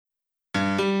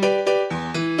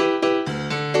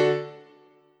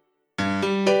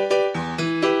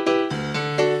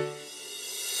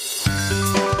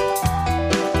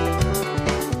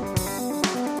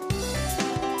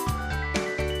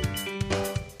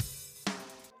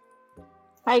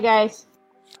Hi, guys.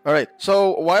 All right.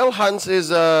 So while Hans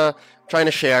is trying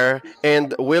to share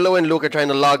and Willow and Luke are trying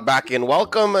to log back in,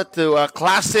 welcome to a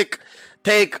classic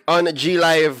take on G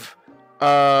Live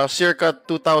circa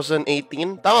 2018.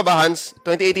 Tama ba, Hans?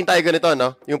 2018 tayo ganito,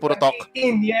 no? Yung puro talk.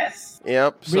 2018, yes.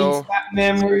 Yep. Brings So back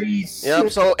memories.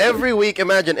 yep. So every week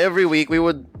we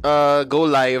would go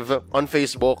live on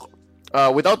Facebook.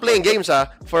 Without playing games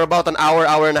for about an hour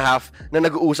and a half na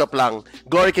nag-uusap lang.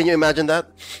 Glory, can you imagine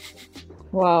that?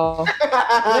 Wow.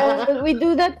 Well, we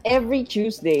do that every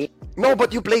Tuesday. No,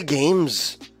 but you play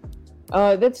games.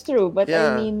 That's true. But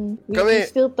Yeah. I mean, we Kami-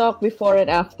 still talk before and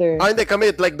after. Hindi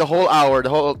kami like the whole hour, the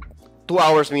whole 2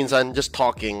 hours minsan just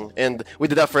talking, and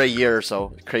we did that for a year or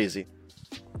so. Crazy.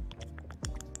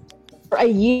 For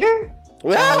a year?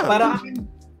 Yeah.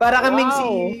 Para kaming Wow. si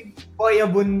Boy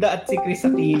Abunda at si Chris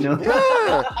Aquino.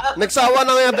 Yeah. Nagsawa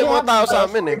na nga yung mga tao sa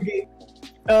amin eh.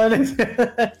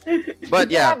 But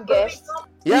yeah. Have guests?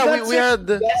 Yeah, we had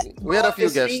guests a few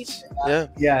obviously. guests. Yeah.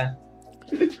 Yeah.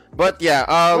 But yeah,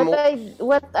 ang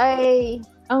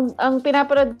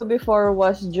pinapanood ko before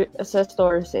was sa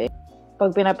stores eh.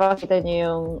 Pag pinapakita niyo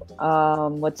yung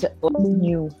what's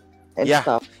new and Yeah.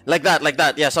 stuff. like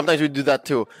that. Yeah, sometimes we do that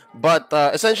too. But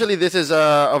essentially this is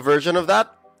a version of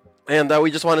that. And we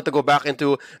just wanted to go back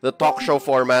into the talk show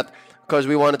format because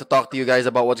we wanted to talk to you guys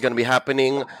about what's going to be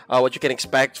happening, what you can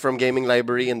expect from Gaming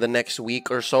Library in the next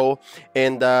week or so.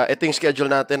 And ito yung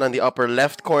schedule natin on the upper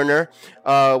left corner.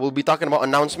 We'll be talking about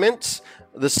announcements,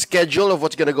 the schedule of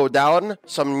what's going to go down,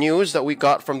 some news that we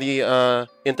got from the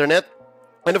internet,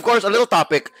 and of course, a little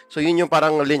topic. So yun yung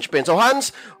parang linchpin. So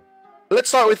Hans, let's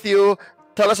start with you.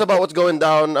 Tell us about what's going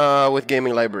down with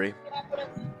Gaming Library.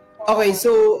 Okay,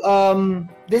 so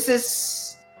this is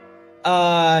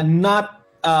not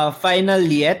final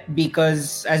yet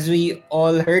because as we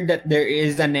all heard that there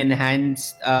is an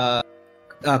enhanced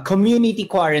community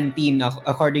quarantine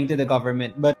according to the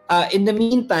government. But in the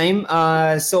meantime,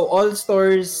 so all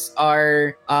stores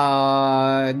are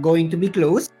going to be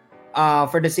closed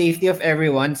for the safety of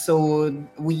everyone. So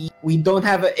we don't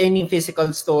have any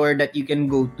physical store that you can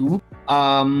go to.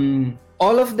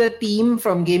 All of the team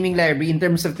from Gaming Library in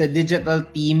terms of the digital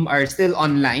team are still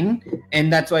online,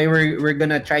 and that's why we're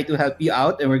gonna try to help you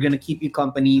out and we're gonna keep you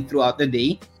company throughout the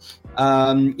day.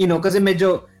 Kasi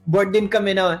medyo bored din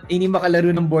kami na hindi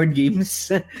makalaro ng board games.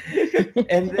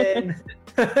 And then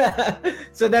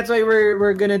so that's why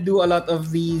we're gonna do a lot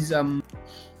of these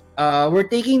we're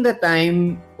taking the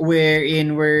time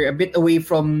wherein we're a bit away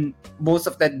from most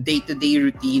of that day-to-day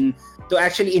routine to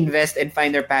actually invest and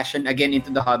find our passion again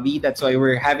into the hobby. That's why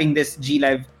we're having this G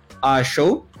Live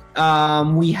show.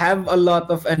 We have a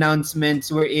lot of announcements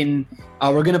wherein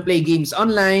we're gonna play games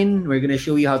online. We're gonna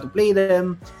show you how to play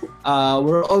them.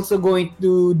 We're also going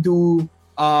to do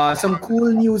some cool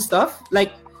new stuff.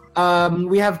 Like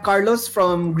we have Carlos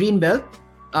from Greenbelt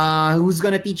who's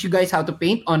gonna teach you guys how to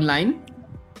paint online.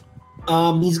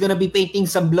 He's gonna be painting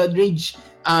some Blood Rage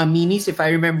minis, if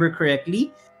I remember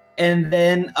correctly. And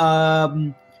then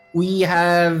we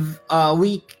have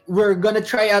we're gonna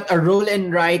try out a roll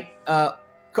and write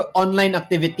online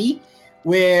activity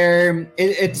where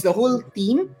it's the whole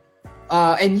team,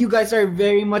 and you guys are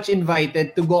very much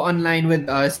invited to go online with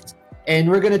us.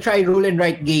 And we're gonna try roll and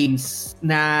write games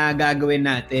na gagawin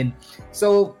natin.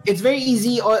 So it's very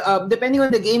easy. Depending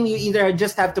on the game, you either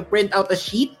just have to print out a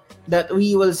sheet that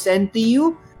we will send to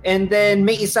you, and then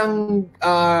may isang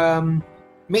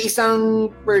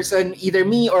person, either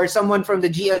me or someone from the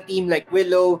GL team like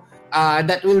Willow,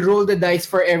 that will roll the dice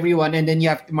for everyone, and then you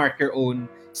have to mark your own.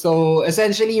 So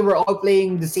essentially, we're all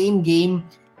playing the same game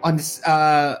on this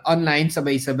online,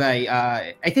 sabay-sabay.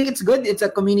 I think it's good. It's a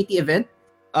community event,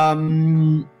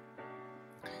 and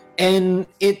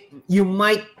you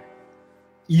might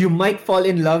fall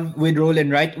in love with roll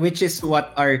and write, which is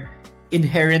what our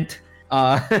inherent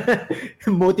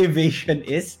motivation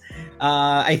is.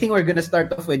 I think we're gonna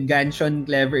start off with Ganshon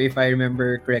Clever, if I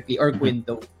remember correctly, or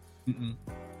Quinto.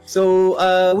 So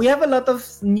we have a lot of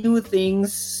new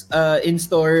things in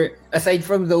store. Aside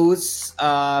from those,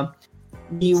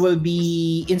 we will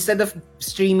be, instead of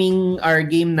streaming our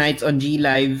game nights on G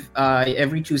Live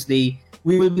every Tuesday,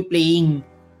 we will be playing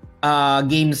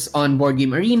games on Board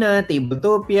Game Arena,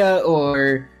 Tabletopia,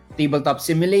 or Tabletop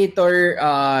Simulator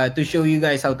to show you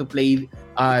guys how to play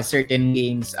certain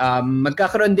games.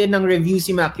 Magkakaroon din ng review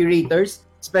si mga curators,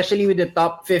 especially with the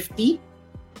top 50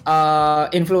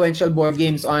 influential board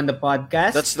games on the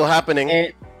podcast. That's still happening.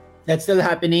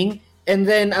 And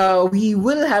then we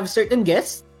will have certain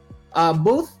guests,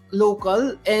 both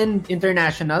local and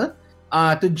international,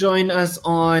 to join us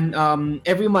on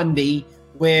every Monday,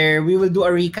 where we will do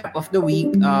a recap of the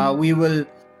week. We will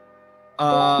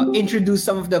introduce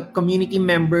some of the community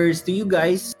members to you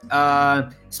guys,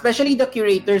 especially the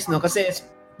curators, no? Kasi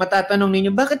matatanong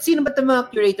ninyo, bakit sino ba itong mga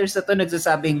curators na to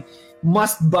nagsasabing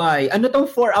must buy? Ano tong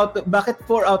bakit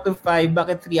 4 out of 5?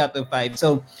 Bakit 3 out of 5?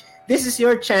 So, this is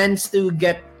your chance to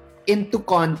get into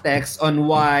context on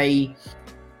why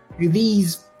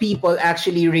these people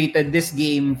actually rated this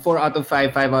game 4 out of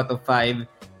 5, 5 out of 5,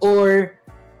 or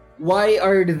why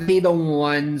are they the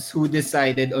ones who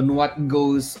decided on what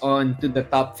goes on to the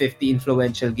top 50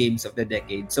 influential games of the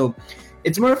decade. So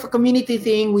it's more of a community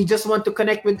thing. We just want to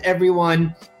connect with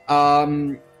everyone.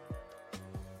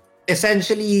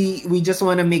 Essentially, we just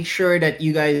want to make sure that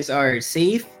you guys are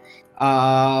safe.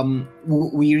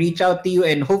 We reach out to you,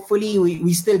 and hopefully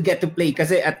we still get to play,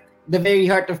 because at the very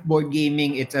heart of board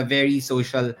gaming, it's a very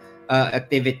social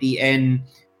activity, and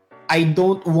I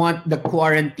don't want the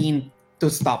quarantine to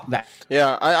stop that.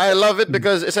 Yeah, I love it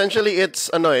because essentially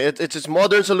it's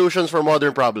modern solutions for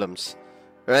modern problems.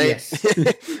 Right? Yes.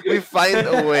 We find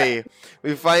a way.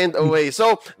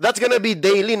 So that's gonna be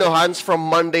daily, no, Hans, from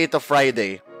Monday to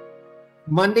Friday.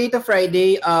 Monday to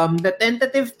Friday. The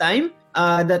tentative time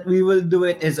that we will do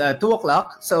it is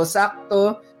 2:00. So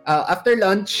sakto after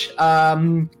lunch.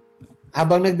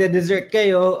 Habang nagde-dessert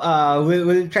kayo,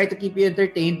 we'll try to keep you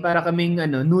entertained para kaming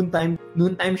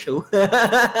noontime show.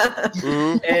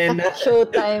 And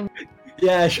Showtime.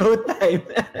 yeah, showtime.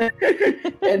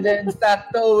 And then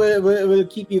sakto we'll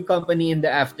keep you company in the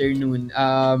afternoon.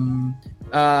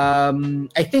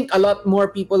 I think a lot more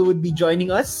people would be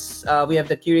joining us. We have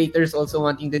the curators also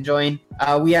wanting to join.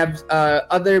 We have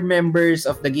other members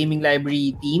of the Gaming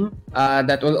Library team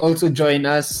that will also join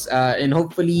us, and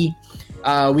hopefully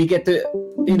we get to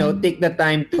take the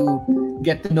time to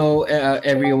get to know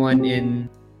everyone in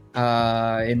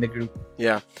the group.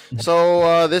 Yeah.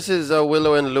 So this is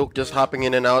Willow and Luke just hopping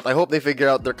in and out. I hope they figure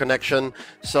out their connection.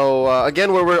 So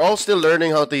again, we're all still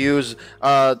learning how to use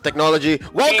technology.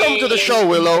 Welcome to the show,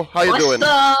 Willow. How you doing?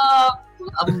 What's up?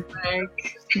 I'm back.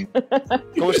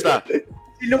 Kumusta?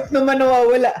 Si Luke naman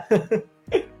nawawala.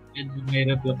 Medyo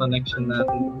mahirap yung connection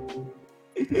natin.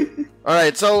 All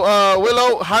right, so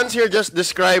Willow, Hans here just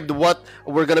described what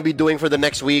we're gonna be doing for the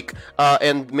next week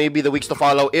and maybe the weeks to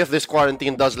follow if this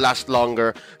quarantine does last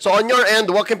longer. So on your end,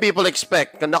 what can people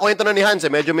expect? Nakwento na ni Hans,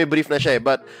 medyo may brief na siya.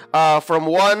 But from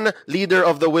one leader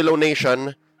of the Willow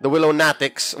Nation, the Willow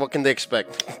Natics, what can they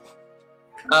expect?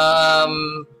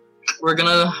 We're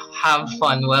gonna have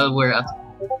fun while we're at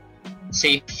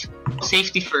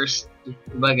safety first,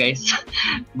 diba guys?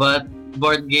 But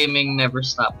board gaming never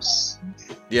stops.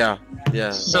 Yeah.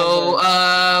 So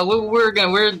we'll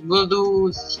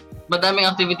do madaming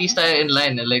activities tayo in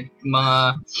line, like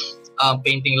mga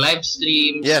painting live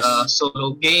streams, Yes.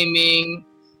 Solo gaming.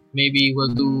 Maybe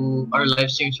we'll do our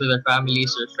live streams with our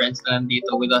families or friends na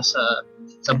nandito with us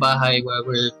sa bahay while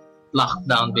we're locked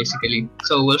down, basically.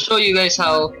 So we'll show you guys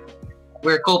how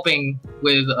we're coping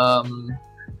with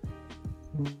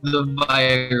the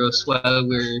virus while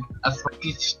we're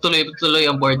tuloy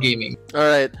ang board gaming. All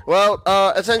right. Well,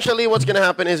 essentially what's going to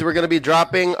happen is we're going to be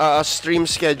dropping a stream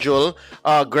schedule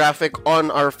graphic on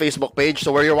our Facebook page.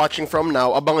 So where you're watching from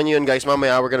now, abangan nyo yun guys,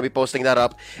 mamaya we're going to be posting that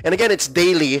up. And again, it's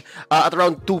daily at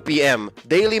around 2 p.m.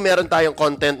 Daily meron tayong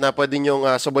content na pwede nyong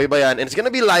subaybayan, and it's going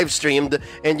to be live streamed,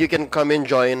 and you can come and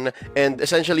join, and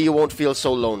essentially you won't feel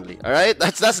so lonely. All right?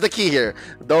 That's the key here.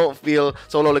 Don't feel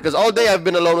so lonely, because all day I've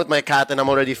been alone with my cat and I'm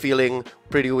already feeling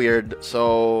pretty weird.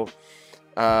 So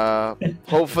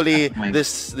hopefully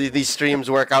these streams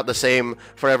work out the same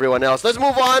for everyone else. Let's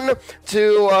move on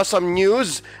to some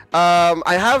news.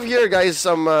 I have here, guys,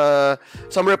 some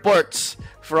reports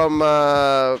from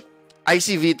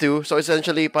ICV2. So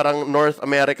essentially parang North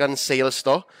American sales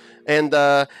to. And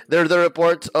they're the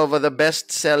reports of the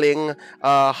best-selling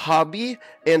hobby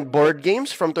and board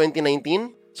games from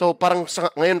 2019. So parang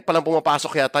ngayon palang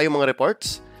pumapasok yata yung mga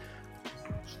reports.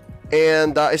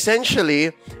 And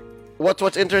essentially,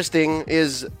 what's interesting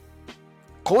is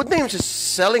Codenames is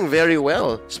selling very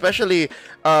well, especially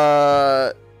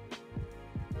under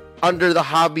the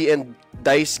Hobby and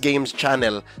Dice Games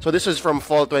channel. So this is from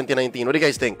fall 2019. What do you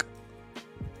guys think?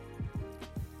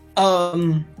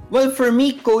 Well, for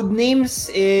me, Codenames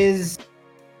is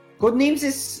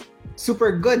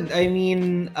super good. I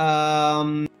mean,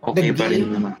 Okay pa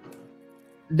rin naman.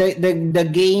 the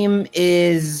game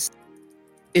is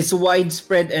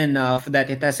widespread enough that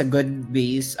it has a good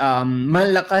base.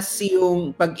 Malakas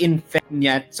yung pag-infect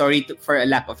niya, for a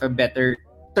lack of a better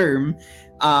term,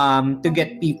 to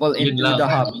get people into the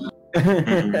hobby.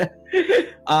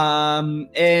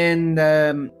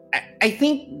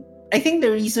 I think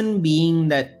the reason being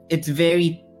that it's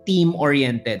very team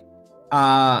oriented.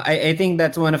 I think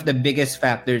that's one of the biggest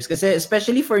factors. Because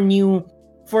especially for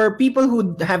people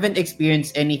who haven't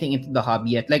experienced anything into the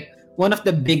hobby yet, like one of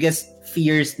the biggest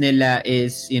fears nila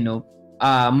is,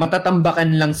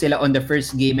 matatambakan lang sila on the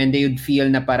first game and they would feel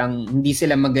na parang hindi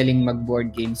sila magaling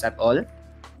mag-board games at all.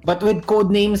 But with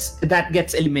Codenames, that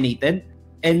gets eliminated.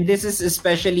 And this is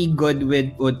especially good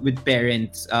with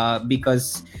parents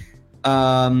because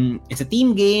it's a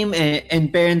team game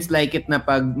and parents like it na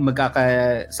pag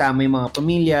magkakasama yung mga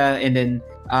pamilya and then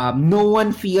no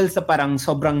one feels na parang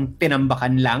sobrang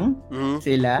tinambakan lang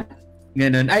sila.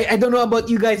 Ganun. I don't know about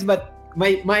you guys, but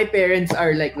my parents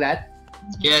are like that.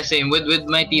 Yeah, same. With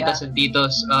my titas and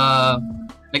titos,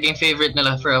 naging favorite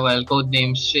nila for a while.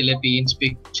 Codenames Philippines,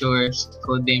 pictures,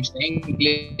 Codenames na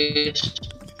English.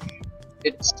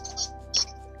 It's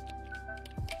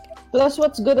Plus,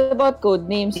 what's good about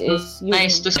Codenames is yung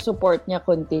nice to support niya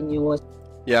continuous.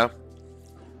 Yeah.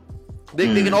 They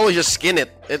can always just skin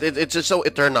it. It's just so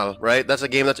eternal, right? That's a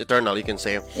game that's eternal, you can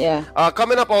say. Yeah.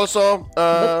 Coming up also,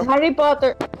 But Harry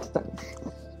Potter...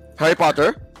 Harry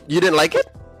Potter? You didn't like it?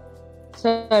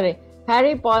 Sorry.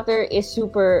 Harry Potter is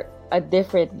super a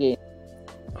different game.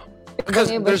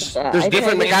 Because there's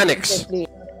different mechanics.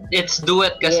 It's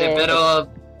duet kasi, pero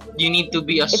you need to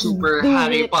be a super duet.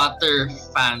 Harry Potter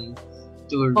fan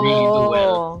to really do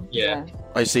well. Yeah.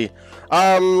 I see.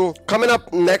 Coming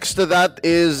up next to that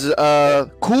is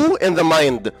Coup and the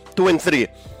Mind 2 and 3.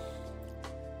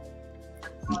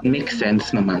 Makes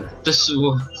sense naman. Just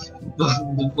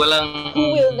walang...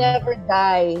 Who will never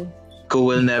die. Coup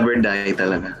will never die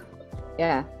talaga.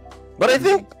 Yeah. But I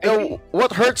think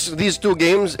what hurts these two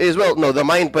games is, the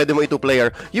Mind pwede mo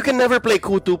 2-player. You can never play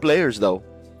Coup 2 players though.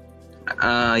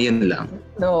 Yun lang.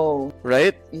 No.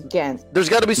 Right? You can't. There's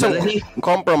got to be some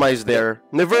compromise there.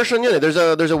 The version yun, there's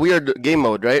a weird game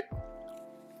mode, right?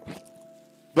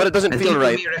 But it doesn't feel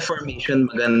right. I think Reformation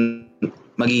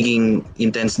magiging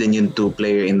intense din yung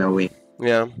 2-player in a way.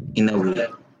 Yeah. In a way.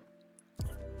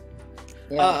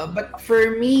 Yeah. But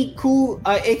for me, Coup,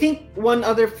 I think one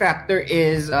other factor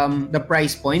is the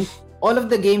price point. All of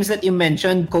the games that you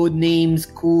mentioned, Codenames,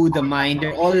 Coup, The Mind,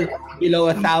 they're all below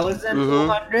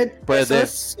 1,200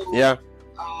 pesos. So, yeah.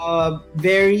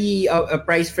 Very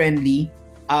price friendly.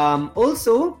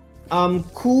 Also,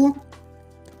 Coup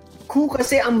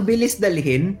kasi ang bilis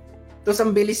dalhin, tapos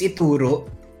ang bilis ituro.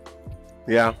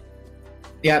 Yeah.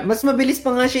 Yeah, mas mabilis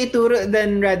pa nga siya ituro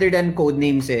rather than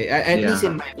Codenames eh. At least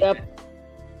in my... Yep.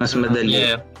 Mas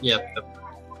madali. Yeah.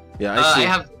 Yeah, I see.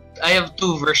 I have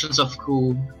two versions of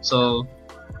Coup, so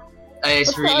I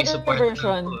What's really the other support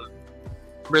version?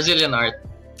 Brazilian art.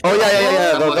 Oh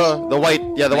yeah. The white,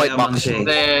 the white box. And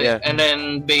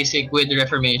then basic with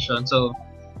Reformation. So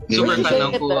super Where did fan you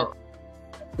ng get Coup. that?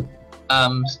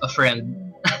 A friend.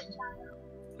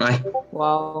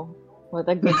 Wow. What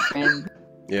a good friend.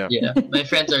 Yeah. Yeah, my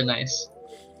friends are nice.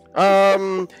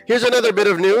 Here's another bit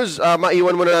of news.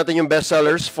 Maiwan muna natin yung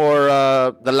bestsellers for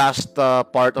the last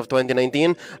part of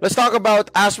 2019. Let's talk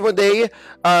about Asmodee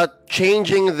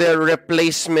changing their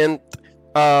replacement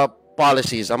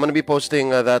policies. I'm gonna be posting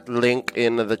that link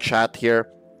in the chat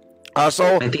here.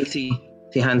 So I think si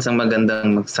Hans ang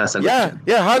magandang magsasagot.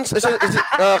 Yeah, Hans,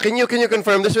 can you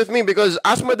confirm this with me? Because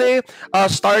Asmodee,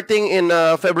 starting in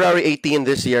February 18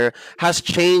 this year, has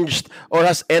changed or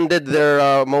has ended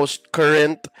their most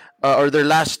current or their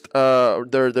last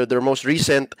their most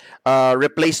recent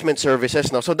replacement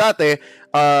services now. So dati,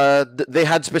 they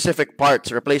had specific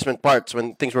parts, replacement parts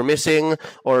when things were missing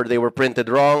or they were printed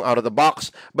wrong out of the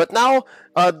box. But now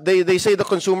they say the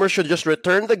consumer should just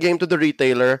return the game to the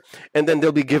retailer and then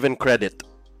they'll be given credit.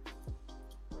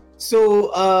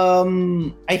 So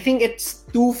I think it's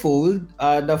twofold.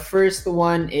 The first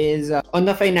one is on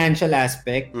the financial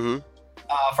aspect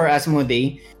for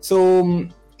Asmodee. So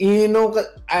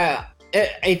I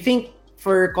think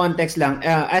for context lang,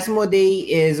 Asmodee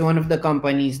is one of the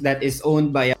companies that is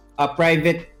owned by a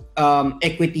private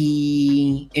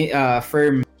equity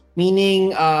firm.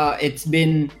 Meaning, it's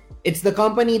the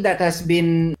company that has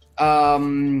been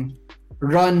run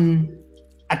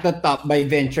at the top by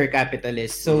venture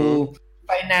capitalists. So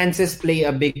finances play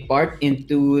a big part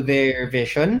into their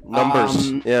vision.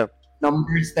 Numbers,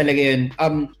 numbers talaga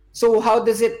yun. So how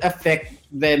does it affect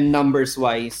them numbers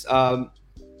wise?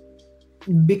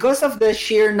 Because of the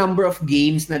sheer number of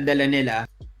games na dala nila,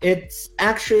 it's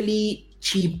actually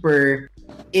cheaper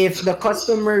if the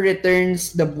customer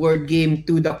returns the board game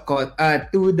to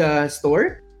the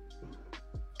store,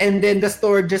 and then the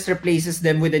store just replaces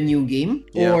them with a new game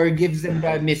or gives them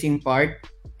the missing part.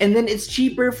 And then it's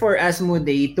cheaper for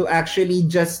Asmodee to actually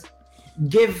just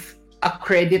give a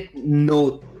credit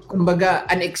note, kumbaga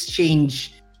an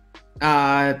exchange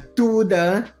to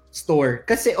the store.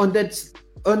 Kasi on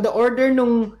the order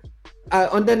nung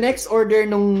on the next order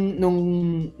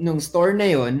nung store na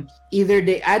yon, either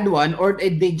they add one or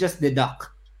they just deduct.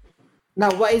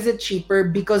 Now, why is it cheaper?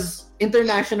 Because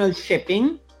international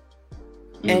shipping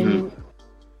and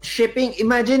shipping,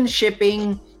 imagine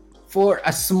shipping for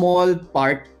a small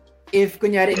part. If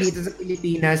kunyari dito sa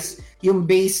Pilipinas, yung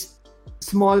base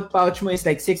small pouch mo is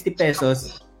like 60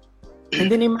 pesos.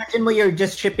 And then imagine mo you're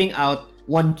just shipping out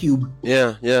 1 cube.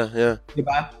 Yeah.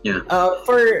 Diba? Yeah.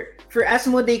 For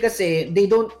Asmodee kasi, they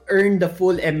don't earn the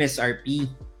full MSRP.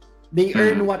 They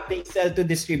earn what they sell to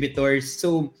distributors.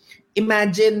 So,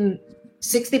 imagine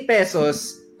 60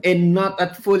 pesos and not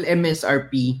at full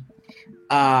MSRP.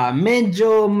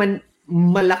 Medyo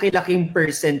malaki-laking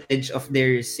percentage of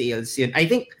their sales yun. I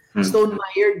think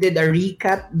Stonemaier did a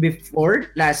recap before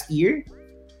last year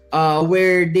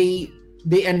where they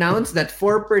announced that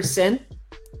 4%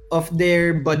 of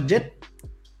their budget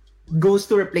goes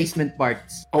to replacement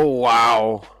parts. Oh,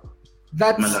 wow.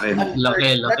 That's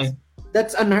Laki.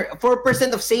 That's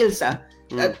 4% of sales.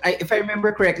 If I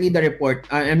remember correctly, the report.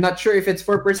 I'm not sure if it's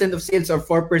 4% of sales or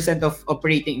 4% of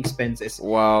operating expenses.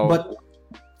 Wow. But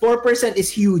 4%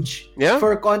 is huge. Yeah.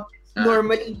 For context,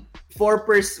 normally 4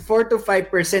 to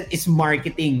 5% is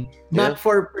marketing, not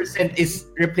 4% is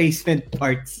replacement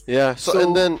parts. Yeah. So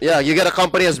and then you get a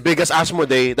company as big as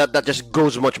Asmodee that just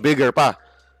goes much bigger pa.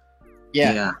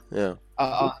 Yeah.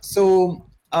 So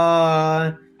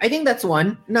I think that's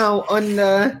one. Now on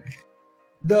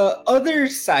the other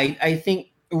side, I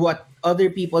think what other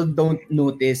people don't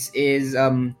notice is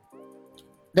there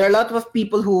are a lot of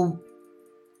people who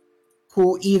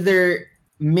either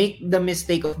make the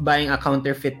mistake of buying a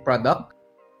counterfeit product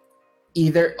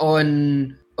either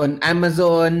on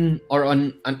Amazon or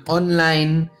on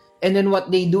online, and then what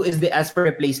they do is they ask for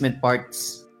replacement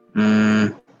parts.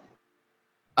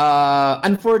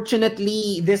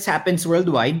 Unfortunately, this happens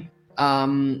worldwide,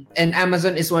 and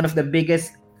Amazon is one of the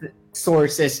biggest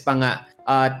sources pa nga.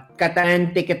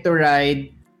 Catan, Ticket to Ride,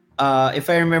 if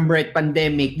I remember it,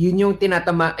 Pandemic, yun yung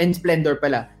tinatama, and Splendor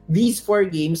pala. These 4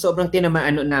 games, sobrang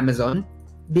tinamaan on Amazon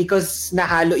because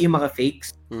nahalo yung mga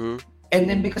fakes. And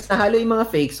then because nahalo yung mga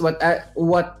fakes, what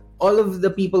all of the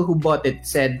people who bought it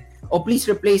said, oh, please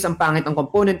replace ang pangit ang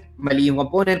component, mali yung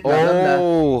component, blah, blah, blah.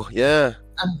 Oh, yeah.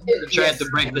 Trying to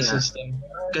break the system.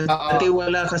 Kasi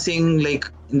wala kasing like,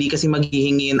 hindi kasi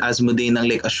maghihingi in Asmodee ng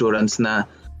like assurance na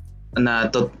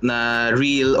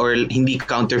real or hindi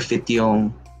counterfeit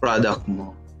yung product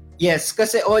mo. Yes,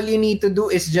 kasi all you need to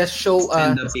do is just show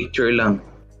Send a picture lang.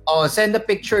 Send a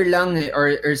picture lang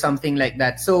or something like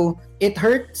that. So it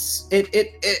hurts.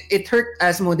 It hurt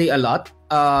Asmodee a lot.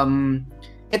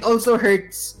 It also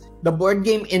hurts the board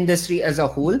game industry as a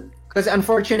whole because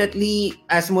unfortunately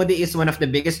Asmodee is one of the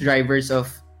biggest drivers of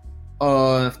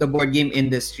the board game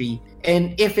industry.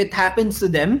 And if it happens to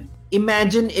them,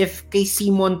 imagine if kay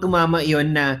Simon tumama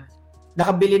yon na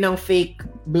nakabili ng fake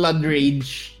Blood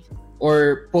Rage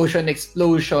or Potion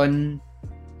Explosion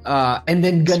and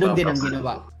then ganun din ang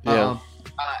ginawa.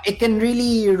 It can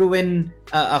really ruin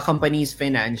a company's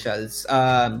financials.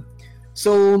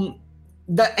 So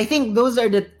I think those are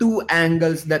the 2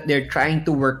 angles that they're trying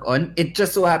to work on. It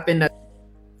just so happened that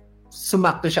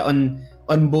sumakto siya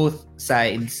on both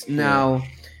sides. Now,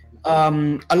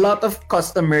 a lot of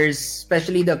customers,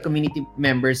 especially the community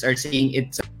members, are saying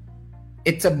it's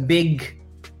a big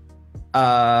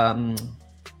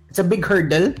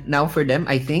hurdle now for them,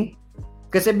 I think.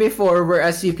 Kasi before,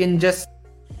 whereas you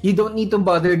don't need to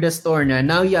bother the store na,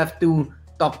 now you have to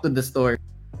talk to the store.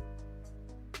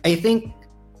 I think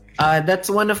that's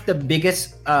one of the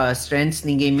biggest strengths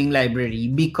ng Gaming Library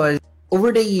because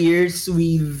over the years,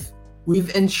 we've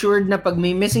ensured na pag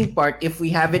may missing part, if we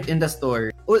have it in the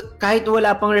store, kahit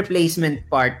wala pang replacement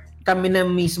part, kami na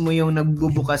mismo yung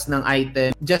nagbubukas ng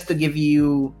item just to give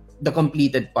you the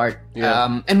completed part.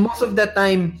 And most of the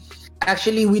time,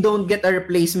 actually, we don't get a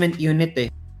replacement unit eh.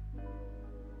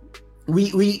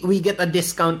 We get a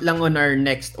discount lang on our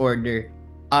next order.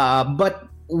 But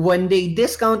when they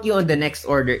discount you on the next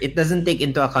order, it doesn't take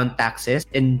into account taxes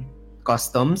and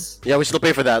customs. Yeah, we still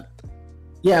pay for that.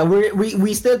 Yeah,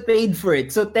 we still paid for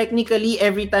it. So technically,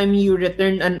 every time you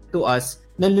return to us,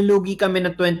 nalulugi kami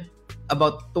ng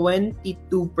about 22%.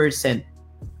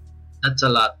 That's a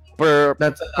lot. Per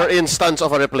instance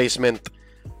of a replacement.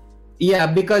 Yeah,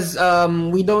 because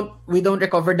we don't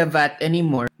recover the VAT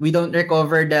anymore. We don't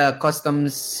recover the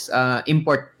customs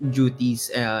import duties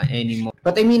anymore.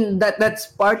 But I mean that's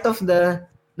part of the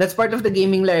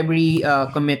Gaming Library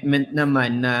commitment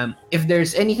naman na if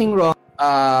there's anything wrong,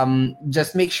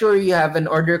 just make sure you have an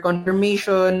order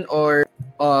confirmation or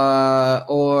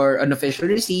an official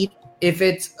receipt. If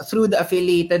it's through the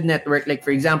affiliated network, like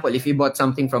for example, if you bought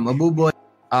something from Abubot,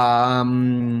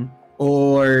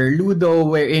 or Ludo,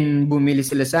 wherein bumili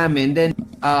sila sa amin, then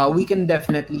we can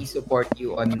definitely support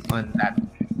you on that.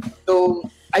 So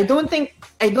I don't think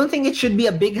it should be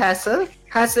a big hassle.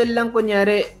 Hassle lang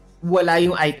kunyari wala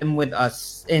yung item with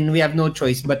us and we have no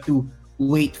choice but to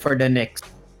wait for the next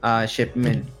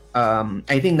shipment.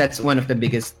 I think that's one of the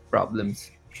biggest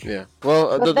problems. Yeah.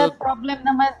 Well, But that problem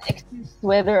naman exists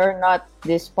whether or not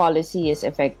this policy is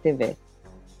effective.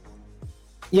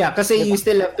 Yeah, kasi you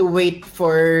still have to wait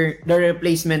for the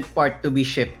replacement part to be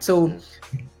shipped. So,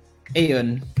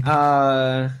 ayun.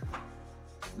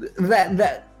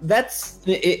 That's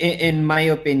in my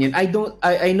opinion. I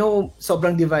know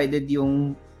sobrang divided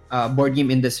yung board game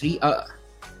industry.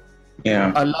 Yeah.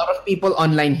 A lot of people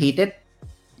online hate it.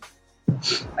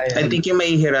 I think yung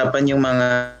mahihirapan yung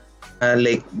mga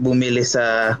like bumili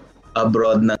sa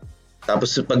abroad na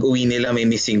tapos pag uwi nila may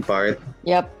missing part.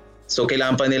 Yep. So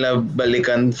kailangan pa nila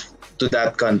balikan to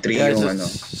that country yeah, yung it's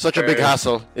such a big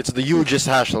hassle. It's the hugest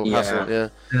hassle.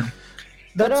 Yeah.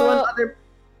 That's Pero, one other.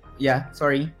 Yeah,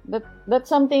 sorry. That's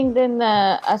something din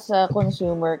na as a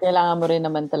consumer, kailangan mo rin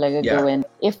naman talaga gawin.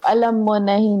 If alam mo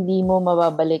na hindi mo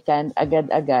mababalikan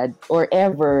agad-agad or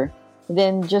ever,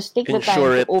 then just take the time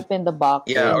to open the box.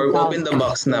 Yeah, or open the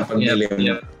box na pag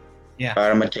Yep. Yeah.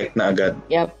 Para ma-check na agad.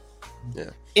 Yep.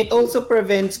 Yeah. It also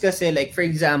prevents kasi like for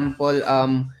example,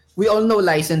 we all know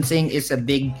licensing is a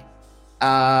big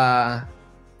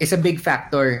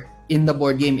factor in the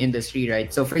board game industry,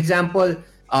 right? So for example,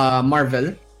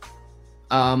 Marvel,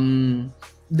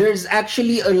 there's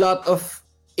actually a lot of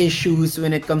issues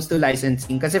when it comes to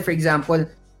licensing. Kasi for example,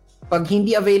 pag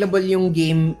hindi available yung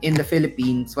game in the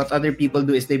Philippines, what other people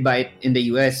do is they buy it in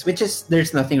the US, which is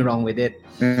there's nothing wrong with it.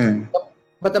 Mm.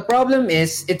 But the problem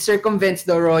is it circumvents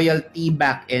the royalty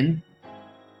back end.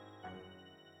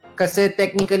 Kasi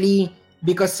technically,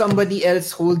 because somebody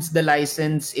else holds the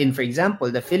license in, for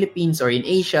example, the Philippines or in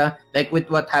Asia, like with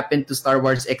what happened to Star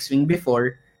Wars X-Wing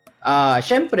before,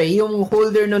 syempre, yung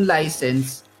holder ng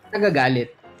license,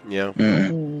 nagagalit. Yeah.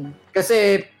 Mm.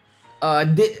 Kasi,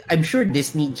 I'm sure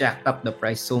Disney jacked up the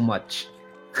price so much.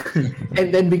 And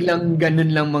then biglang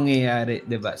ganun lang mangyayari,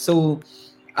 diba? So,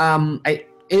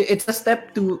 it's a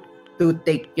step to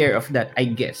take care of that, I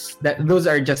guess. Those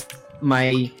are just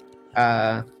my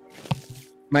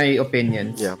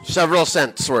opinions. Yeah, several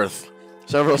cents worth.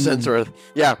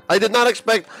 Yeah, I did not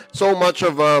expect so much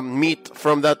of meat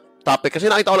from that topic. Kasi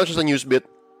nakita ko lang siya sa news bit,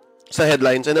 sa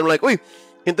headlines, and then I'm like, uy,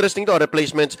 interesting to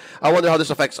replacements. I wonder how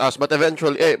this affects us. But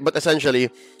essentially,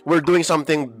 we're doing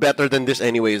something better than this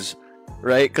anyways,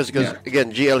 right? Because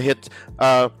again, GL Hit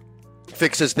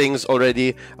fixes things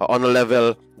already on a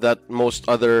level that most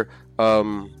other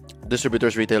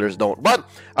distributors, retailers don't. But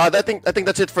I think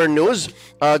that's it for news.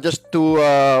 Just two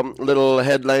little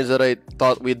headlines that I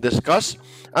thought we'd discuss.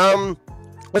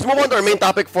 Let's move on to our main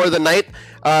topic for the night.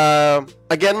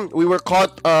 Again, we were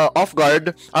caught off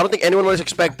guard. I don't think anyone was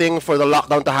expecting for the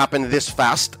lockdown to happen this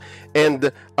fast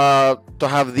and to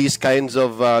have these kinds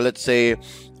of, let's say,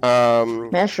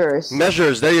 measures.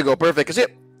 There you go. Perfect. Kasi,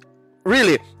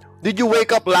 really, did you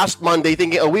wake up last Monday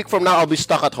thinking a week from now I'll be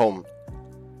stuck at home?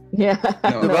 Yeah.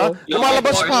 Diba?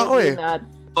 Lumalabas pa ako eh.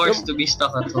 Forced to be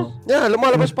stuck at home. Yeah,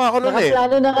 lumalabas pa ako nun eh.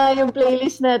 Nakaplano na nga yung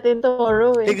playlist natin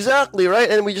tomorrow eh. Exactly, right?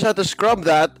 And we just had to scrub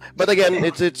that. But again,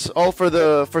 it's all for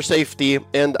safety,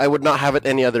 and I would not have it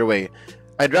any other way.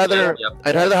 I'd rather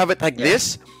have it like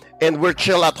this, and we're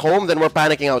chill at home than we're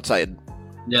panicking outside.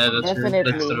 Yeah, that's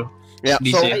Definitely. True. That's true. Yeah,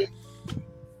 Be so safe.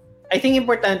 I think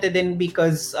importante din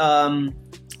because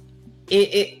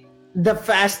the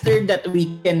faster that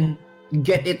we can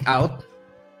get it out,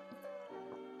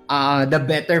 the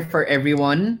better for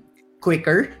everyone,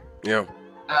 quicker. yeah.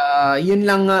 Yun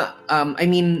lang nga, I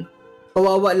mean,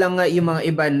 kawawa lang nga yung mga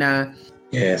iba na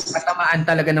matamaan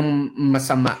talaga ng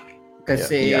masama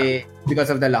kasi because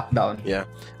of the lockdown. Yeah,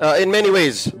 in many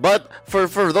ways. But for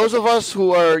those of us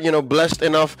who are blessed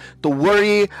enough to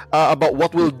worry about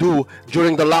what we'll do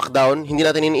during the lockdown, hindi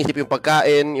natin iniisip yung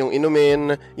pagkain, yung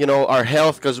inumin, our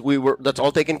health, because that's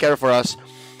all taken care of for us.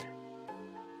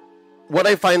 What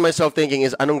I find myself thinking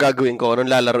is, anong gagawin ko? Anong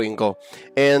lalaruin ko?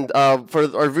 And for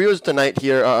our viewers tonight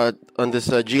here on this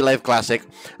G Live Classic,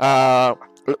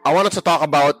 I want us to talk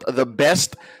about the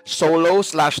best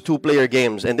solo/2-player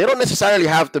games. And they don't necessarily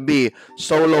have to be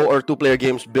solo or 2-player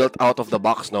games built out of the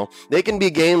box, no? They can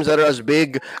be games that are as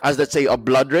big as, let's say, a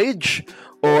Blood Rage,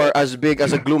 or as big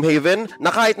as a Gloomhaven,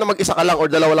 na kahit na mag-isa ka lang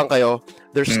or dalawa lang kayo,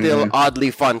 they're still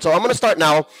oddly fun. So I'm gonna start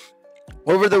now.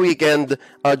 over the weekend,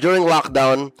 during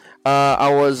lockdown, I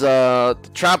was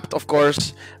trapped, of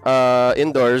course,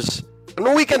 indoors.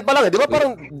 No weekend pa lang, di ba?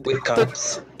 Parang with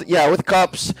cups. Yeah, with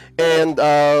cups and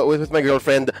with my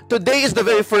girlfriend. Today is the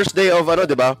very first day of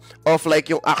di ba? Of like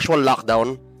yung actual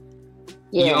lockdown.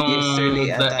 Yeah. Yung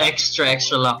the extra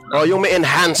lockdown. Oh, yung may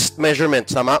enhanced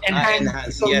measurements, tama?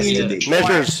 Enhanced yesterday.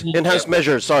 Enhanced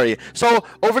measures, sorry. So,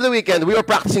 over the weekend, we were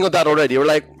practicing on that already. We're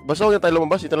like, basta huwag na tayo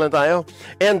lumabas, dito lang tayo.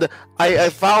 And I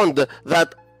found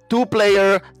that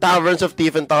 2-player Taverns of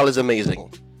Tiefenthal is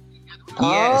amazing.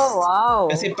 Yes. Oh, wow.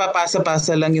 Kasi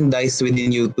papasa-pasa lang yung dice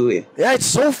within you two eh. Yeah, it's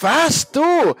so fast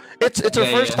too. It's her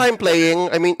first time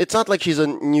playing. I mean, it's not like she's a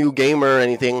new gamer or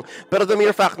anything. Pero the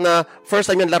mere fact na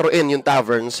first time yung laruin yung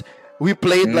Taverns, we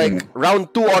played like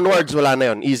round 2 onwards, wala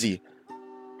na yun. Easy.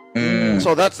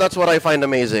 So that's what I find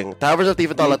amazing. Taverns of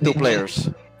Tiefenthal at 2 players.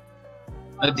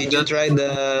 Did you try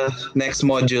the next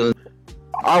module?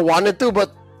 I wanted to,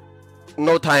 but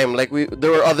no time. Like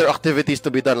there were other activities to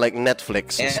be done, like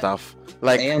Netflix and stuff.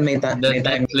 Like ayan, may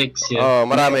Netflix, yeah. Oh,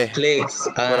 marami. Netflix.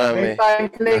 Marami.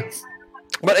 Netflix.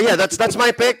 But yeah, that's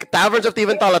my pick. Taverns of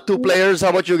Tiefenthal at 2 players. How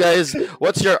about you guys?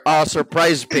 What's your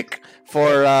surprise pick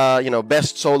for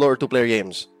best solo or 2-player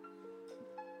games?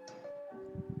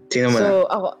 Sino muna? So,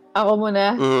 ako muna.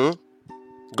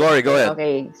 Gory, go ahead.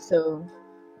 Okay, so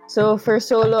for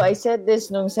solo, I said this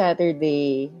nung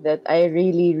Saturday that I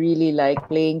really, really like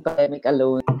playing Pandemic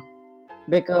alone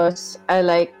because I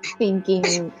like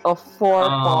thinking of 4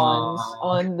 pawns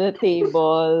on the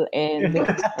table and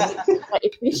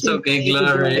It's okay,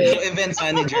 Glory. So, event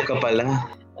manager ka pala.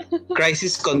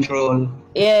 Crisis control.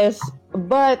 Yes,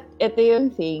 but ito yung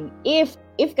thing. If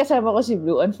kasama ko si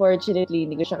Blue, unfortunately,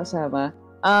 hindi ko siya kasama.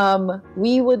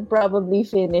 We would probably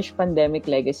finish Pandemic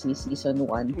Legacy Season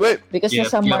 1. Wait, because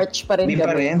nasa March pa rin Di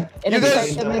pa kami. rin? And You nag-start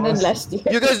guys- kami nun last year.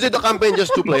 you guys did the campaign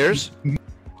just 2 players?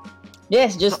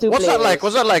 Yes, just 2 What's players. that like?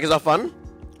 What's that like? Is that fun?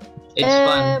 It's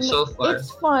fun so far.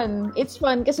 It's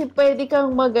fun kasi pwede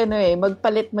kang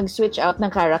magpalit, mag-switch out ng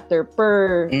character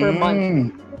per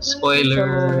month.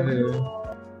 Spoiler.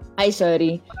 Ay,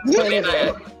 sorry.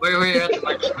 Spoiler. We're at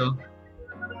March though.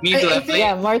 Me too. I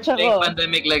played March ako.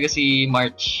 Pandemic Legacy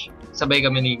March. Sabay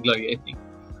kami ni Glory, I think.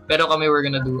 Pero kami we're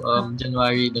gonna do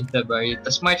January then February.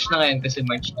 Tapos March na ngayon kasi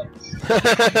March na.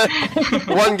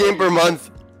 1 game per month.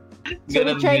 So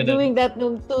we tried doing that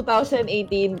noong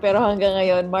 2018 pero hanggang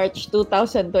ngayon March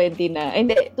 2020 na. Ay,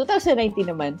 hindi, 2019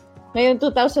 naman. Ngayon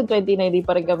 2020 na hindi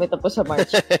pa rin kami tapos sa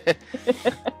March.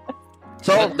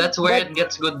 So that's where it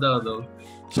gets good though.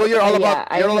 So you're all about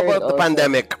the also.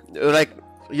 pandemic. Like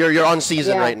you're on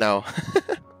season right now.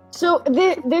 So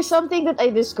there's something that I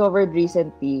discovered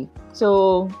recently.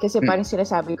 So kasi parang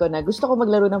sinasabi ko na gusto ko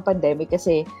maglaro ng pandemic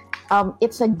kasi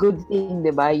it's a good thing,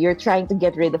 'di ba? You're trying to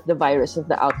get rid of the virus of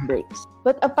the outbreaks.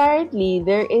 But apparently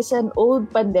there is an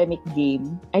old pandemic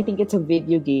game. I think it's a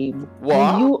video game. What? And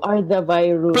you are the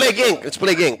virus. Plague Inc. It's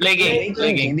Plague Inc. Plague Inc.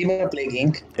 Hindi mo na Plague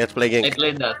Inc? It's Plague I Inc.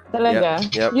 played that. Talaga?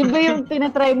 Yep. Yun ba yung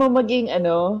tinatry mo maging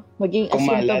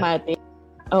asymptomatic?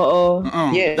 Oo.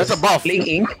 Yes. That's a buff. Plague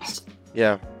Inc?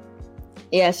 Yeah.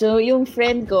 Yeah, so yung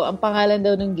friend ko, ang pangalan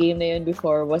daw ng game na yun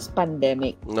before was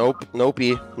Pandemic. Nope.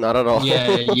 Not at all.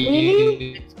 Yeah.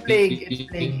 It's Plague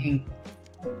Inc.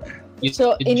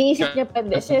 So, iniisip niya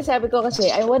Pandemic. Sinasabi ko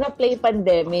kasi, I wanna play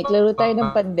Pandemic. Laro tayo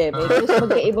ng Pandemic. Tapos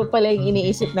magkaiba pala yung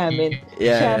iniisip namin.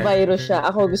 Yeah. Siya, virus siya.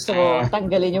 Ako gusto ko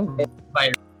tanggalin yung pet.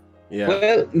 Yeah.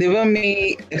 Well, di ba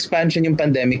may expansion yung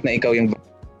Pandemic na ikaw yung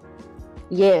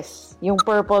Yes, yung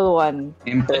purple one.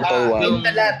 purple one?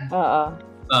 Oo.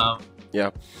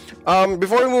 Yeah.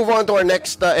 Before we move on to our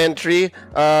next entry,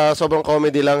 sobrang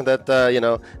comedy lang that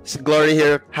Glory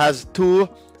here has 2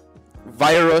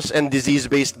 virus and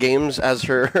disease-based games as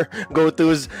her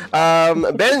go-tos.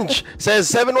 Benj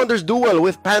says 7 Wonders Duel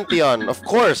with Pantheon. Of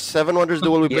course, 7 Wonders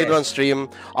Duel. We played it on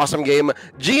stream. Awesome game.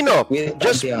 Gino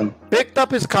just picked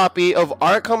up his copy of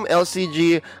Arkham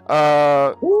LCG,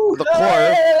 the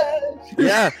core.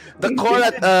 Yeah, the core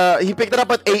he picked it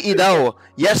up at AE daw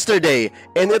yesterday,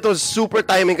 and it was super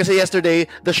timing kasi yesterday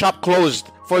the shop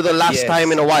closed for the last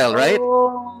time in a while, right?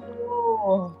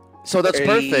 Oh. So that's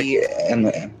perfect.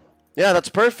 Yeah,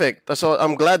 that's perfect. So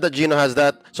I'm glad that Gino has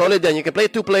that. Solid then. You can play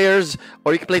 2 players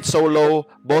or you can play it solo.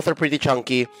 Both are pretty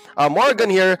chunky. Morgan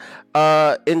here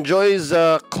enjoys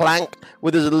Clank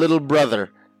with his little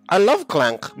brother. I love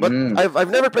Clank, but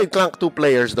I've never played Clank 2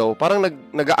 players though. Parang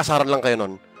nag-aasaran lang kayo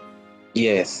nun.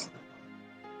 Yes.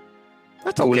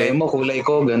 That's okay. Kulay mo, kulay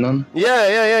ko, ganun.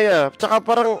 Yeah. Tsaka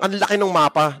parang ang laki ng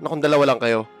mapa na kung dalawa lang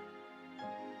kayo.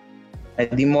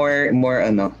 Di more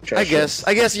treasures.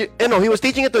 I guess he was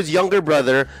teaching it to his younger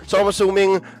brother. So I'm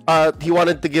assuming he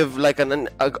wanted to give like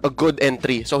a good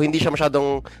entry. So hindi siya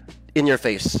masyadong in your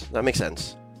face. That makes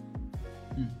sense.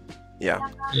 Yeah.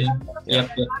 Yep.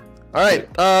 All right.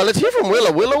 Let's hear from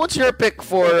Willow. Willow, what's your pick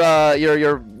for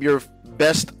your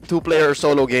best 2-player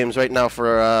solo games right now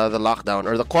for the lockdown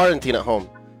or the quarantine at home?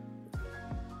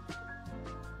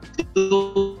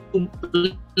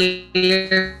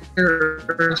 2-player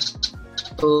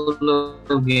solo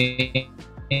game.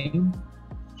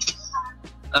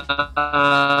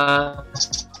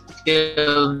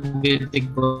 Still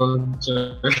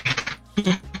Viticulture.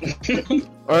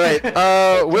 All right,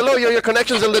 Willow, your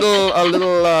connection's a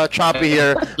little choppy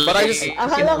here, but I just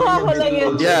Akala ko ako lang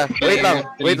yun. yeah. Wait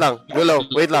lang, Willow,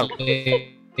 wait lang.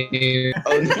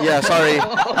 Yeah, sorry.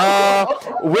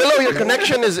 Willow, your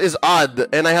connection is odd,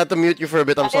 and I had to mute you for a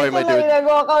bit. I'm sorry, my dude.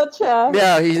 Nag-walkout siya.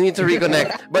 Yeah, he needs to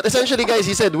reconnect. But essentially, guys,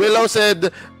 Willow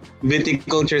said.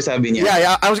 Viticulture, sabi niya.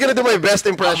 Yeah. I was gonna do my best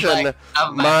impression.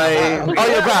 I'm back. Oh,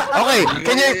 you're back. Okay,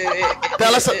 can you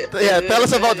tell us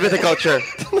about viticulture?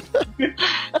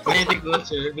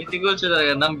 Viticulture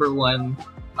talaga number 1.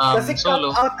 Kasi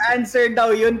Solo. out answer daw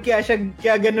yun, kaya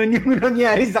ganun yung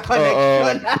nangyari sa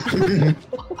connection.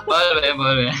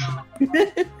 Malve.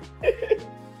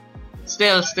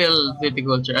 Still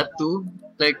Viticulture at 2.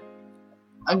 Like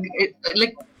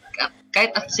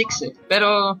kahit at 6 eh.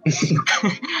 Pero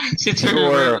since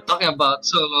we're talking about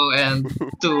solo and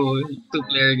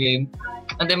two-player game,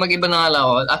 and then mag-iba na nga lang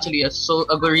ako. Actually, a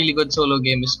really good solo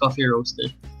game is Coffee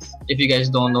Roaster. If you guys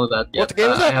don't know that yet. What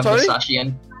game is that? I have Sorry? the Sashi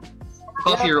and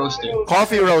Coffee Roaster.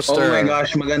 Coffee roaster. Oh my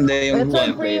gosh, maganda yung That's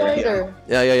on one-player. pre-order.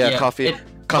 Yeah. Coffee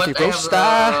But roaster. I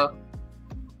have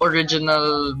the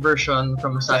original version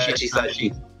from Sashi.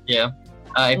 Sashi. Yeah.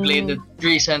 I played it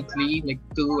recently, like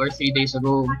 2 or 3 days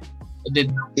ago. I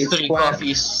did It's 3 quack.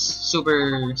 coffees.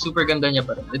 Super ganda niya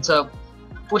pa rin. It's a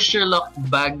push your luck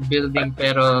bag building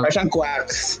pero Parang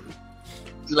quacks.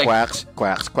 like Quacks.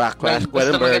 basta maganda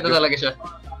Quedlinburg. talaga siya.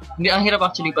 Hindi, ang hirap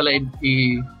actually pala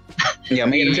Yeah,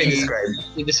 may describe.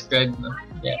 i-describe. No?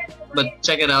 Yeah. But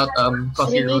check it out,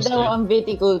 Coffee Hindi Roaster. daw ang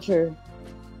viticulture.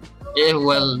 Yeah,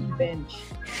 well, Bench.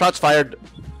 Shots fired.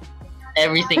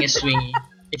 everything is swingy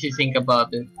if you think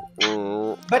about it.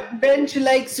 But bench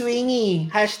like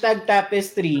swingy.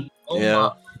 #tapestry. Oh, Yeah.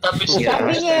 Tapos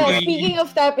Sabi niya, speaking of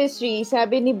Tapestry,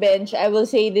 sabi ni Bench, I will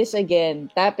say this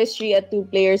again. Tapestry at 2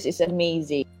 players is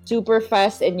amazing. Super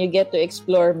fast and you get to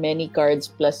explore many cards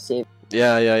plus save.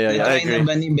 Yeah. I Try na agree.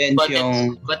 ba ni Bench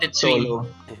yung but it's swingy. solo?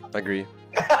 Agree.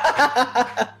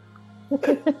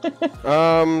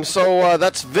 So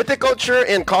that's viticulture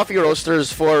and coffee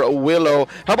roasters for Willow.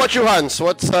 How about you, Hans?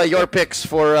 What's your picks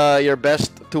for your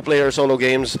best 2-player solo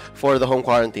games for the home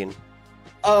quarantine?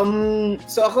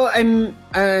 So ako, I'm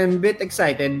a bit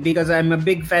excited because I'm a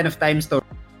big fan of time story.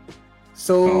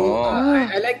 So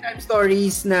I like time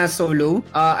stories na solo.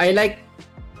 I like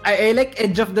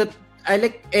Edge of the. I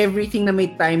like everything na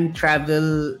may time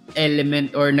travel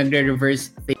element or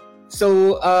nagre-reverse thing.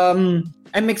 So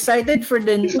I'm excited for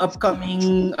the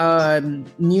upcoming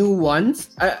new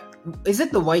ones. Is it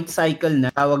the White Cycle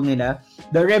na tawag nila?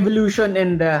 The Revolution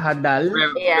and the Hadal.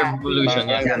 Revolution.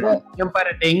 Yeah. Yung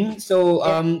parating. So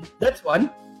that's one.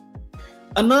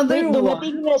 Another Wait, one.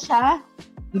 dumating na siya?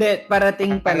 Hindi,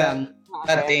 parating pa lang.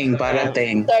 Parating.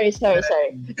 Sorry.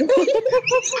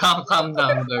 Calm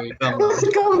down, Dory. Calm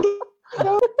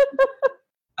down.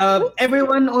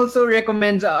 Everyone also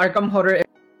recommends Arkham Horror.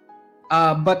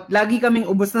 But lagi kaming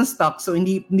ubos ng stock, so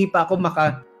hindi pa ako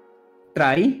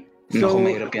maka-try. So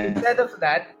Mahirap yan. instead of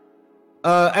that,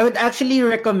 I would actually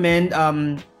recommend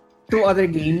 2 other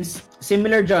games,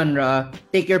 similar genre.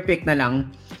 Take your pick na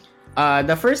lang.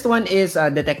 The first one is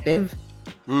Detective.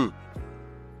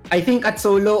 I think at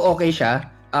solo okay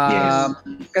siya. Yes.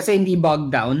 Kasi hindi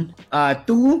bogged down. 2,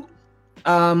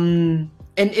 and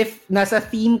if nasa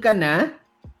theme ka na,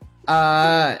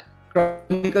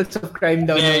 Chronicles of Crime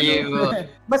daw. There you go.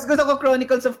 Mas gusto ko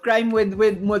Chronicles of Crime with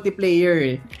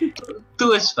multiplayer eh.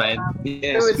 2 is fine.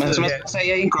 Yes, mas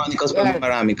masaya yung Chronicles pag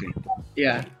marami ko.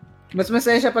 Yeah. Mas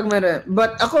masaya siya pag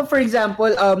But ako, for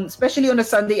example, especially on a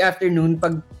Sunday afternoon,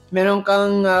 pag meron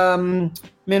kang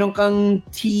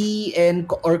tea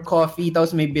or coffee,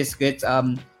 tapos may biscuits,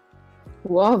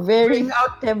 Wow, very bring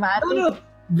out thematic.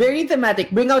 Very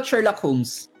thematic. Bring out Sherlock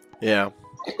Holmes. Yeah.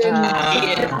 And then,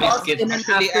 Biscuits. in an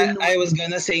Actually, afternoon, I was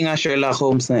gonna say nga Sherlock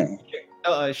Holmes na eh.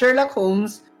 Sherlock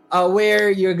Holmes, where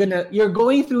you're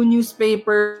going through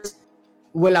newspapers,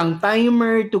 walang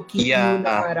timer to keep you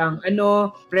na parang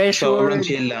pressure. Sobrang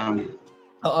chill lang.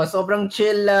 Sobrang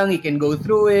chill lang. You can go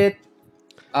through it.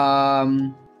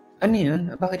 Ano yun?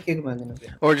 Bakit kayo gumagano?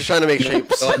 Or just trying to make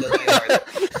shapes.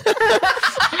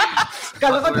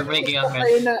 Kala ko We're breaking up, man.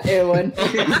 tayo na, ewan.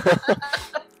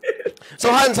 So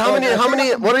Hans, how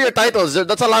many? What are your titles?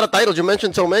 That's a lot of titles. You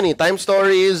mentioned so many. Time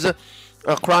Stories,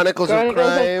 Chronicles of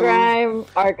Crime,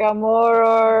 Arkham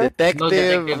Horror,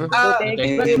 Detective.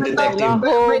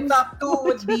 My top two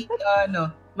would be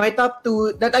my top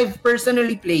two that I've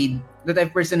personally played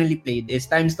is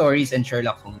Time Stories and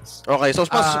Sherlock Holmes. Okay, so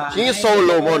yung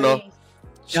solo mo, no?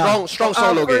 Strong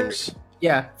solo games.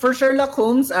 Yeah, for Sherlock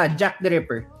Holmes, Jack the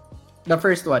Ripper, the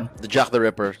first one. The Jack the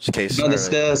Ripper case. No, that's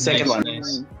the second one.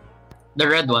 Nice. The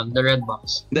red one, the red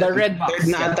box. The red box.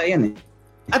 Third na ata yan eh.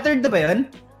 Third na ba yun?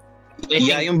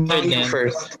 Yeah, yung third blue yan.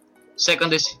 first.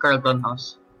 Second is Carlton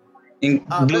House. Yung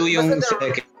blue yung basta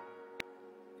second.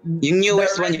 Yung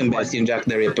newest one yung best, yung Jack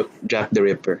the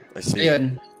Ripper. I see.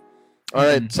 Ayun. All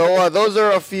right, so those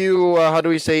are a few, how do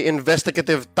we say,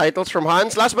 investigative titles from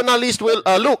Hans. Last but not least, Luke.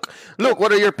 Luke,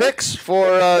 what are your picks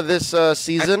for this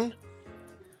season?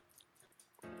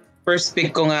 First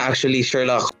pick ko nga actually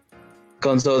Sherlock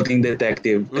Consulting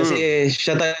Detective. Kasi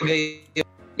siya talaga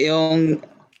yung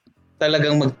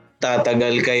talagang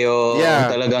magtatagal kayo. Yeah.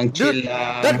 Talagang chill Dude,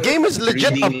 that game is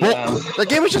legit a book. That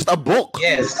game is just a book.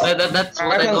 Yes. That's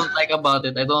what I don't like about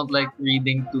it. I don't like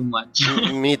reading too much.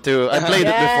 Me too. I played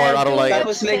it before. I don't like it.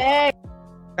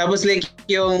 Tapos like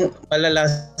yung malala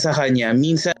sa kanya,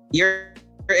 minsan you're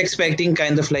expecting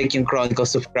kind of like yung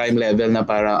Chronicles of Crime level na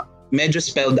para medyo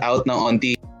spelled out ng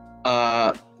onti.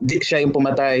 Siya yung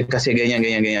pumatay kasi ganyan.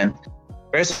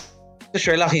 Pero sa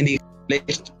Sherlock, hindi.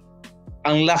 Like,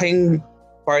 ang laking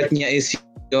part niya is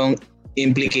yung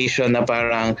implication na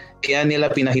parang kaya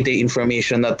nila pinakita yung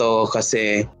information na to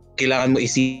kasi kailangan mo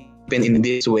isipin in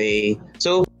this way.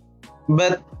 So,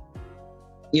 but,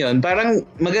 yun, parang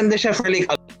maganda siya for like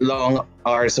long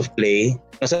hours of play.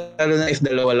 Lalo na if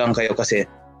dalawa lang kayo kasi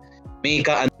medyo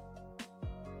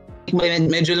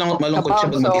lang malungkot siya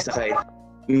pag mag-isa kayo.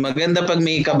 Maganda pag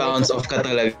may ka-bounce off ka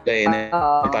talaga eh.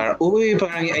 Parang,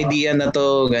 parang yung idea na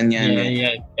to, ganyan.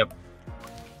 Yeah. Yep.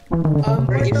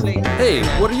 Hey,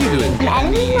 what are you doing?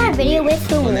 I'm editing my video with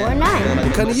the War 9.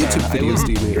 What kind of YouTube videos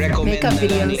do you make? Recommend Makeup na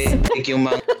lang, videos. like yung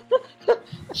mga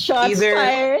Shots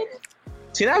fired.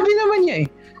 sinabi naman niya eh.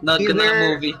 Not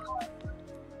gonna movie.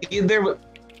 Either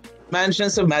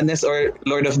Mansions of Madness or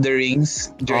Lord of the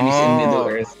Rings, Journeys in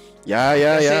Middle-earth. Yeah.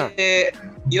 Kasi,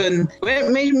 yun,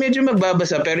 medyo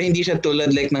magbabasa pero hindi siya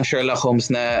tulad like ng Sherlock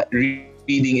Holmes na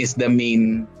reading is the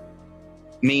main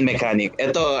mechanic.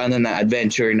 Ito,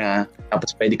 adventure na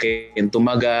tapos pwede kayong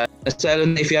tumaga. Lalo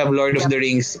na if you have Lord of the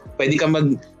Rings, pwede ka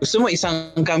gusto mo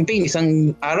isang campaign,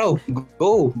 isang araw,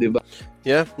 go, di ba?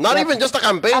 Yeah. Not even just a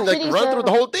campaign, Actually, like run through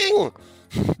the whole thing.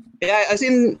 Yeah, as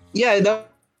in, the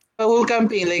whole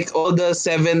campaign, like all the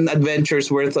 7 adventures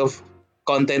worth of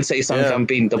content sa isang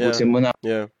campaign, tapusin mo na.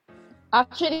 Yeah.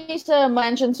 Actually, sa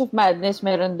Mansions of Madness,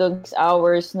 meron doon 6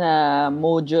 hours na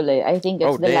module eh. I think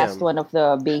it's the last one of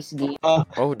the base game.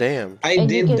 Oh, damn. I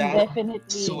did you can that.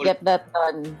 definitely get that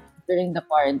done during the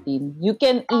quarantine. You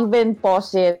can even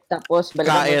pause it, tapos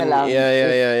balikan mo na lang.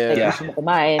 Yeah. Gusto mo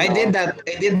kumain. I did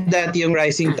that yung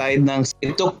Rising Tide ng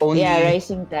it took only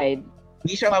Rising Tide.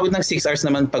 Hindi siya mabot ng 6 hours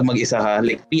naman pag mag-isa ka.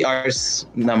 Like 3 hours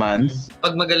naman.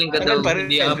 Pag magaling ka daw, Tagal pa rin,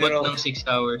 hindi abot pero- ng 6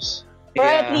 hours. Or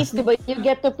at least, di ba, you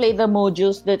get to play the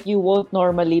modules that you won't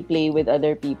normally play with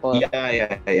other people.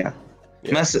 Yeah.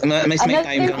 Mas may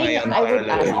time ka ngayon I para would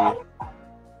laro.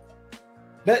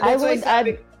 I would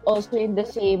add also in the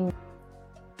same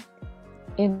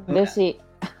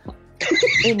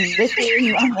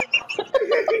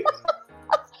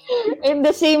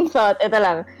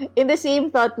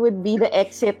thought would be the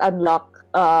exit unlock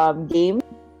game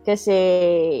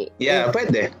kasi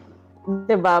Pwede.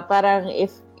 diba parang if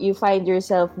you find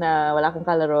yourself na wala kang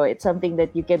kalaro, it's something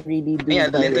that you can really do. You're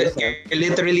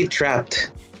literally trapped.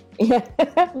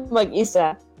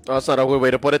 Mag-isa. Oh, that's not a good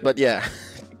way to put it, but yeah.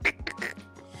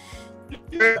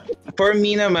 For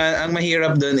me naman, ang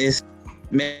mahirap dun is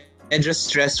medyo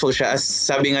stressful siya. As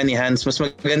sabi nga ni Hans, mas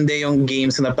maganda yung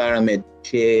games na parang medyo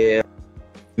chill,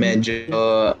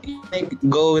 medyo like,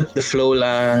 go with the flow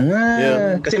lang.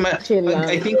 Kasi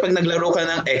I think pag naglaro ka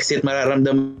ng exit,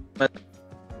 mararamdaman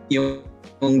yung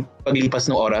paglipas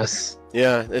ng oras.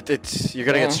 Yeah, it's you're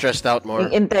gonna get stressed out more.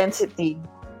 Yung intensity.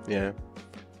 Yeah.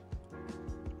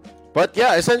 But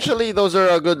yeah, essentially those are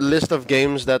a good list of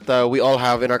games that we all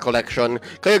have in our collection.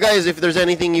 Kayo guys, if there's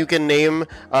anything you can name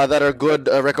that are good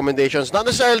recommendations, not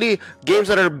necessarily games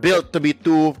that are built to be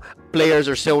 2 players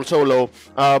or solo,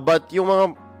 but yung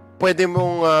mga pwede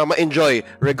mong ma-enjoy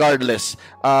regardless.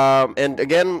 And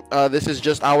again, this is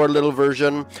just our little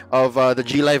version of the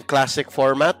G Live Classic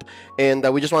format. And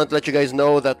we just wanted to let you guys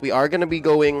know that we are going to be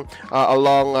going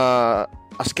along a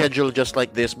schedule just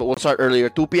like this, but we'll start earlier,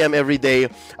 2 p.m. every day.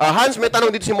 Hans, may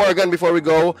tanong dito si Morgan before we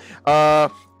go.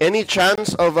 Any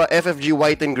chance of FFG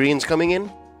white and greens coming in?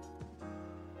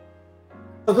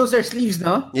 So those are sleeves,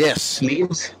 no? Yes.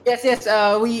 Sleeves? Yes.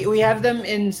 We have them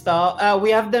in stock. We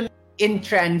have them in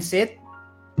transit.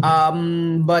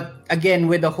 But again,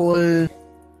 with the whole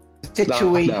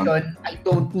situation, I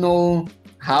don't know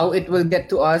how it will get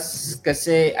to us.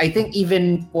 Kasi I think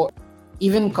even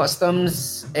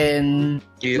customs and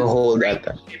you hold that.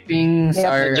 shippings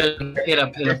are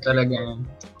hirap talaga.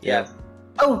 Yeah.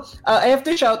 Oh, I have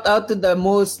to shout out to the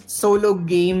most solo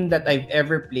game that I've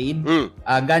ever played.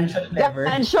 Gunshot Never.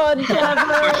 Gunshot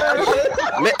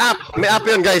Never! May app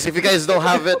yun, guys. If you guys don't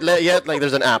have it yet, like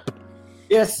there's an app.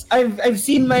 Yes, I've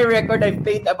seen my record. I've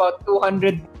played about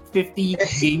 250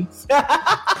 games.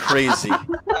 Crazy.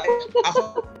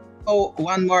 Oh,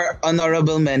 one more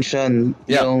honorable mention.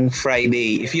 Yung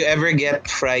Friday. If you ever get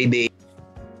Friday,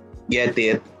 get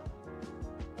it.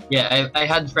 Yeah, I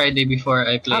had Friday before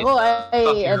I played.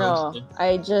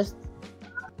 I just...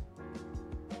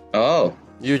 Oh.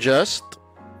 You just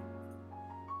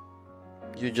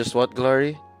what,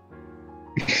 Glory?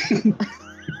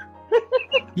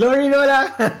 Glory no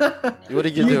lang. What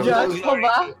did you do? Just ko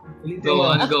ba? Go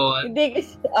on. Hindi,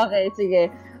 okay,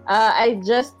 sige. I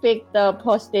just picked the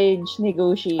hostage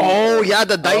negotiation. Oh, yeah,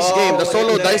 the dice game. The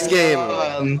solo dice game.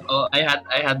 Oh, I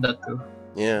had that too.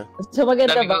 Yeah. So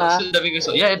maganda ba?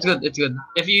 Yeah, it's good.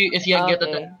 If you get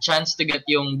a chance to get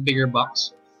yung bigger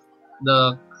box,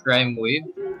 the Crime Wave,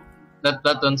 that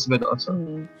one's good also.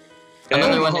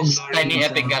 Another one is Tiny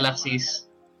Epic Galaxies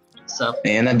stuff.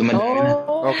 Ayan na, duman.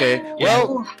 Okay. Yeah.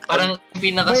 Well, parang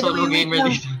pinaka-solo gamer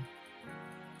dito.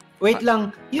 Wait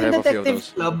lang. Yung Detective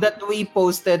Club that we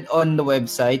posted on the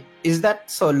website, is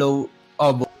that solo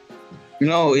obo?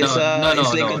 No, it's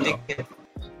like a Dixit.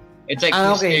 It's like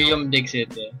Mysterium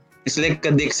Dixit. Yeah. It's like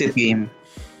a Dixit game.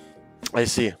 I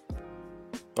see.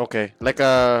 Okay, like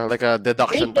a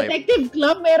deduction type. Detective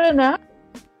Club meron na?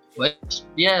 What?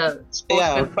 Yeah.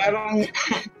 Yeah, parang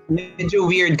medyo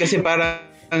weird kasi parang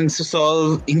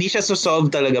solve, hindi siya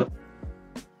solve talaga.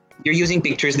 You're using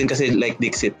pictures din kasi like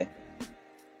Dixit.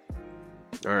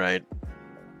 All right.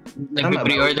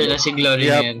 Nag-pre-order na si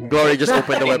Glory ngayon. Glory just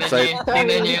opened the website.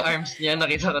 Tingnan niyo yung arms niya.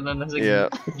 Nakita ko na nasa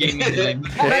gaming live.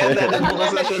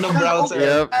 Bukas na siya ng browser.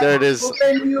 Yep, there it is.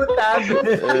 Open new tab.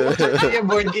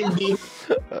 Board game game.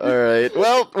 All right.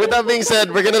 Well, with that being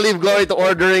said, we're gonna leave Glory to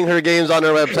ordering her games on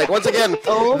her website. Once again,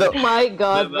 my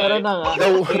God, meron na nga.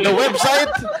 The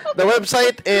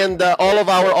website and all of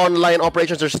our online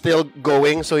operations are still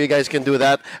going, so you guys can do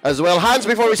that as well. Hans,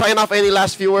 before we sign off, any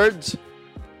last few words?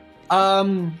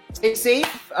 Stay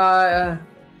safe,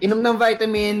 inom ng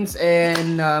vitamins,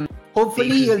 and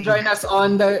hopefully you'll join us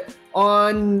on the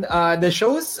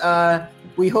shows.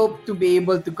 We hope to be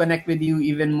able to connect with you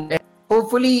even more. And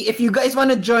hopefully, if you guys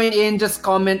want to join in, just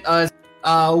comment us.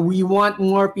 We want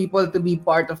more people to be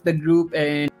part of the group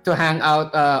and to hang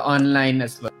out online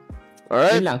as well. All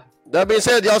right. That being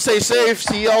said, y'all stay safe.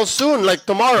 See y'all soon, like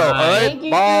tomorrow. All right.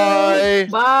 Bye.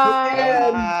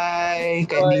 Bye. Bye.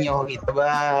 Kaya hindi niyo ako kita.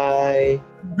 Bye.